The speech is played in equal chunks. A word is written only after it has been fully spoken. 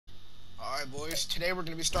Alright boys, today we're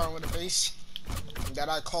going to be starting with a base that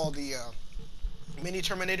I call the mini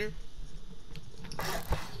terminator.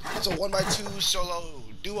 It's a 1x2 solo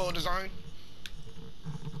duo design.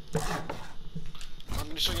 I'm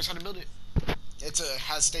going to show you guys how to build it.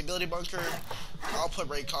 Has stability bunker. I'll put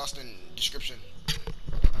raid cost in description.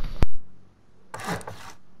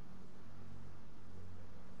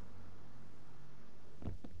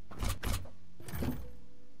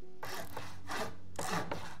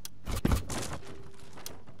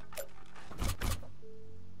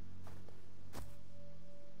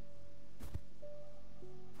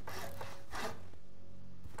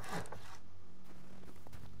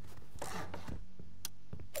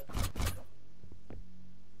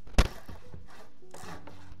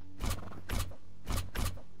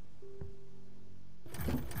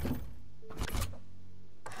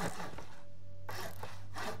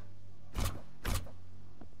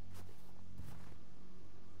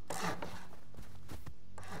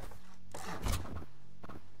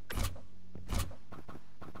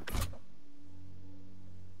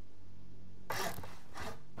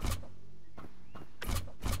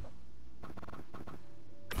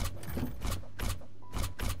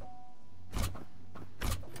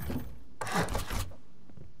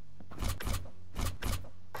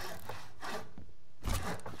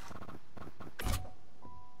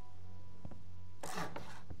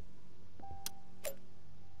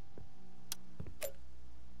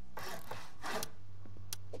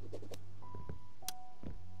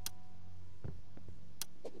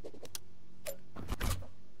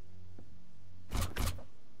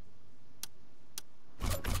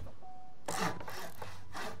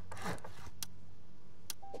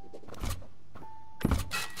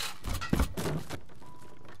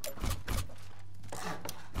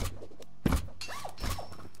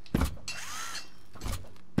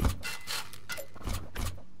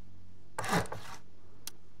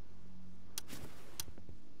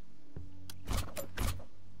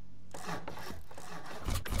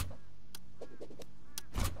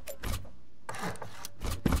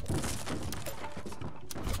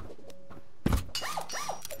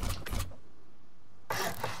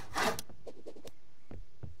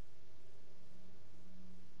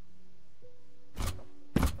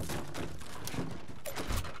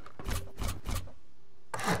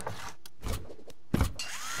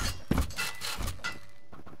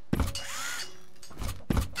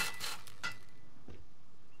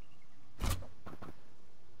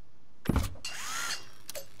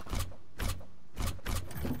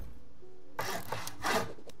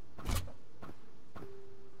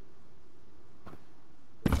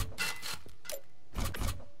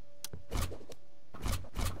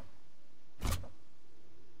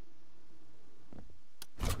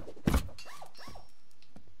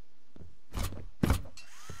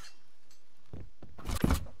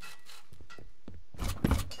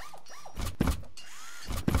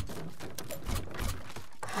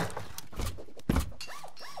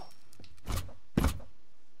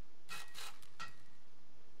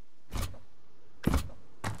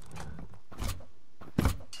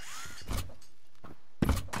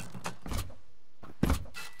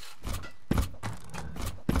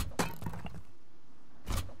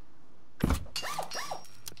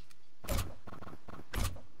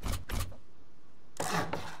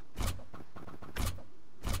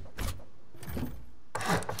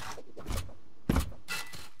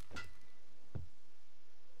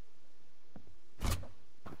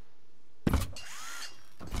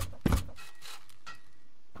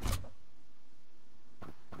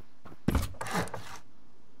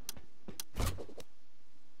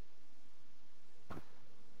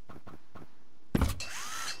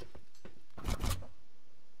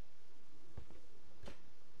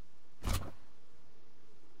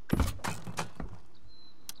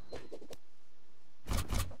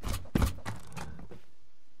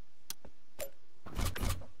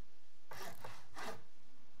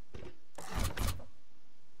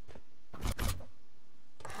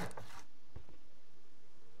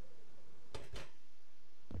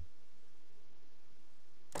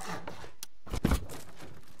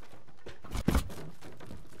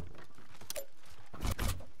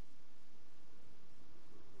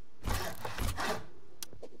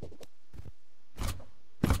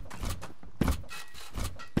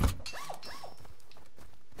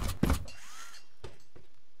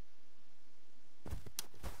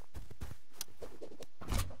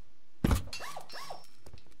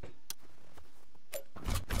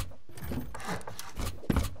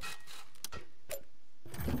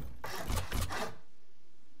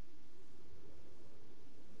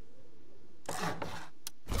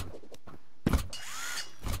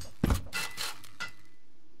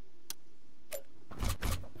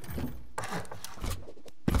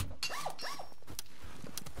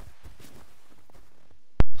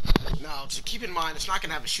 to keep in mind, it's not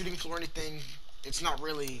gonna have a shooting floor or anything. It's not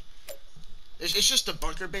really. It's just a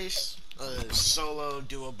bunker base, a solo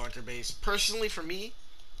duo bunker base. Personally, for me,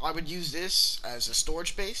 I would use this as a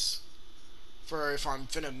storage base for if I'm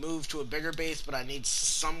finna move to a bigger base, but I need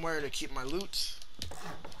somewhere to keep my loot,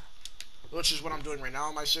 which is what I'm doing right now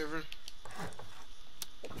on my server.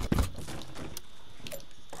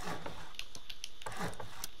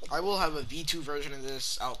 I will have a V2 version of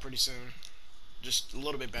this out pretty soon, just a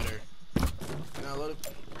little bit better. You know, a little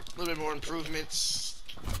bit more improvements,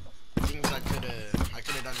 things I could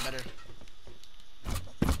have done better.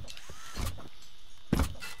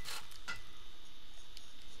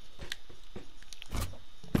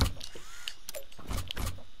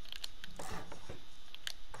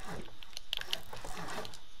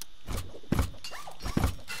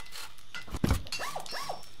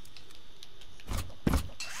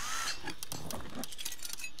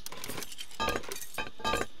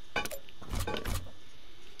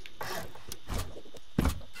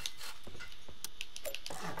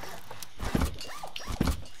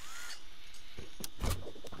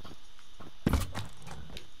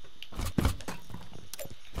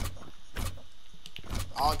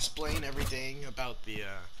 I'll explain everything about the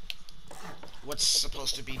what's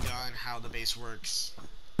supposed to be done, how the base works.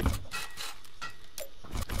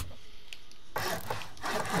 As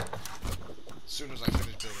soon as I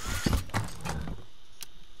finish building.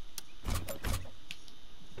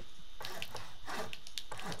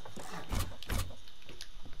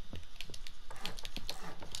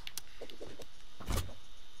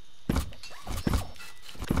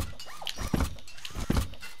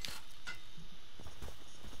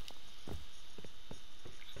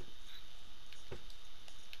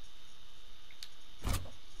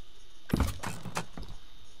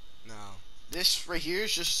 Now, this right here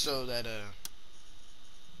is just so that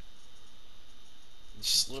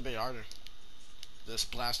it's just a little bit harder.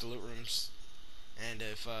 Just blast the loot rooms, and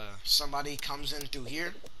if somebody comes in through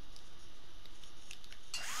here,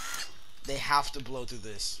 they have to blow through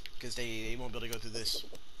this because they won't be able to go through this.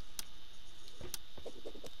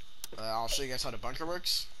 I'll show you guys how the bunker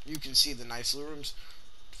works. You can see the nice loot rooms.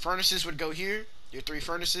 Furnaces would go here. Your 3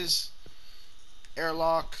 furnaces.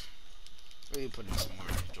 Airlock. Let me put in some more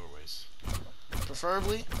doorways.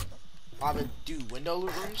 Preferably, I would do window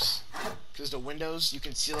loot rooms, because the windows, you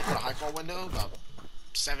can seal it with a high qual window, about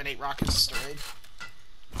 7-8 rockets stored.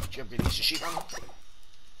 You upgrade these to sheet metal.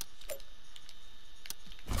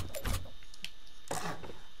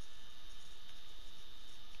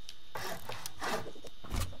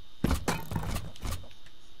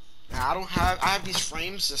 Now I have these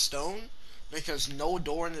frames of stone because no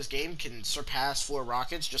door in this game can surpass 4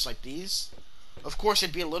 rockets just like these. Of course,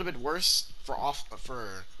 it'd be a little bit worse for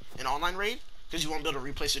an online raid because you won't be able to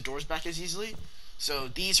replace the doors back as easily. So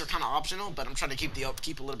these are kind of optional, but I'm trying to keep the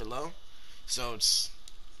upkeep a little bit low, so it's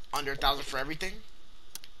under 1,000 for everything.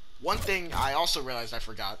 One thing I also realized I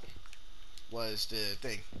forgot was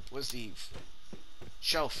the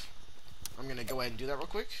shelf. I'm gonna go ahead and do that real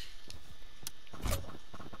quick.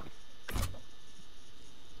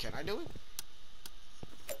 Can I do it?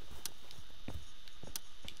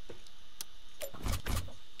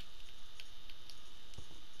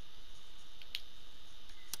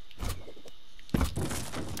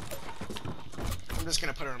 I'm just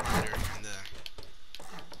gonna put a reminder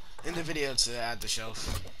in the video to add the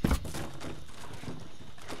shelf.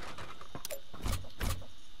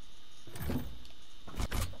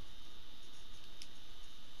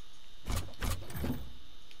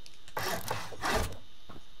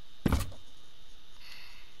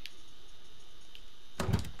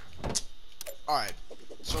 Alright,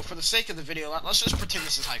 so for the sake of the video, let's just pretend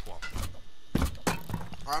this is high qual. Alright,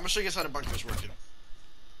 I'm gonna show you guys how the bunker is working.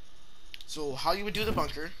 So how you would do the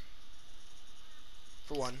bunker,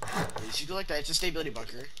 for one, is you do like that. It's a stability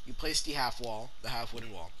bunker. You place the half wall, the half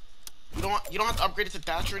wooden wall. You don't have to upgrade it to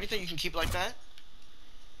thatch or anything. You can keep it like that.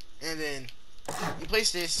 And then you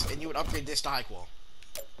place this, and you would upgrade this to high qual.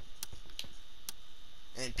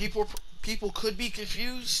 And people could be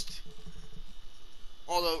confused.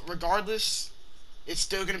 Although regardless, it's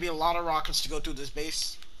still gonna be a lot of rockets to go through this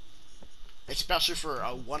base, especially for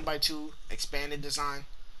a 1x2 expanded design.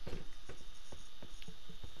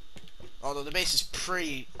 Although the base is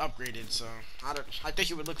pretty upgraded, so I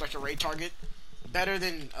think it would look like a raid target. Better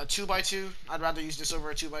than a 2x2. I'd rather use this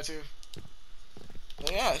over a 2x2.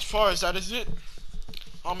 But yeah, as far as that is it.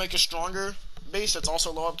 I'll make a stronger base that's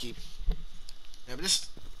also low upkeep. Yeah, but this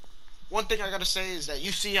one thing I gotta say is that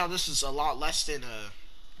you see how this is a lot less than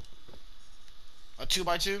a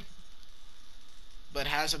 2x2, but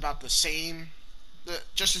has about the same,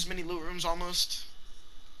 just as many loot rooms almost.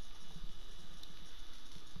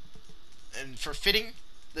 And for fitting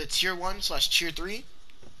the tier 1 slash tier 3,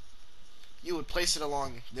 you would place it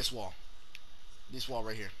along this wall. This wall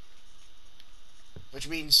right here. Which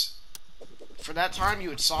means for that time you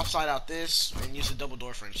would soft side out this and use a double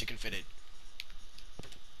door frame so you can fit it.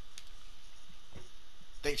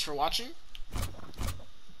 Thanks for watching.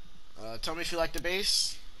 Tell me if you like the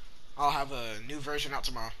base. I'll have a new version out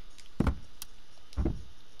tomorrow.